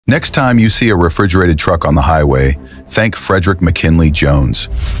Next time you see a refrigerated truck on the highway, thank Frederick McKinley Jones.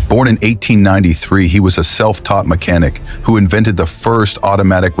 Born in 1893, he was a self-taught mechanic who invented the first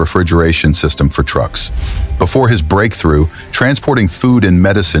automatic refrigeration system for trucks. Before his breakthrough, transporting food and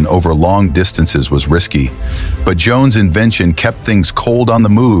medicine over long distances was risky, but Jones' invention kept things cold on the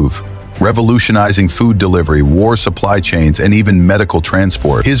move, revolutionizing food delivery, war supply chains, and even medical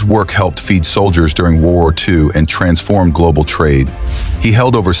transport. His work helped feed soldiers during World War II and transformed global trade. He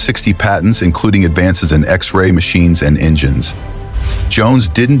held over 60 patents, including advances in X-ray machines and engines. Jones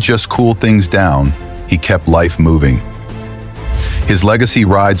didn't just cool things down, he kept life moving. His legacy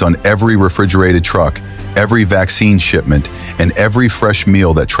rides on every refrigerated truck, every vaccine shipment, and every fresh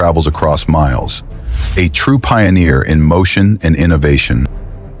meal that travels across miles. A true pioneer in motion and innovation.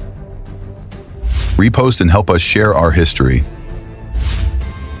 Repost and help us share our history.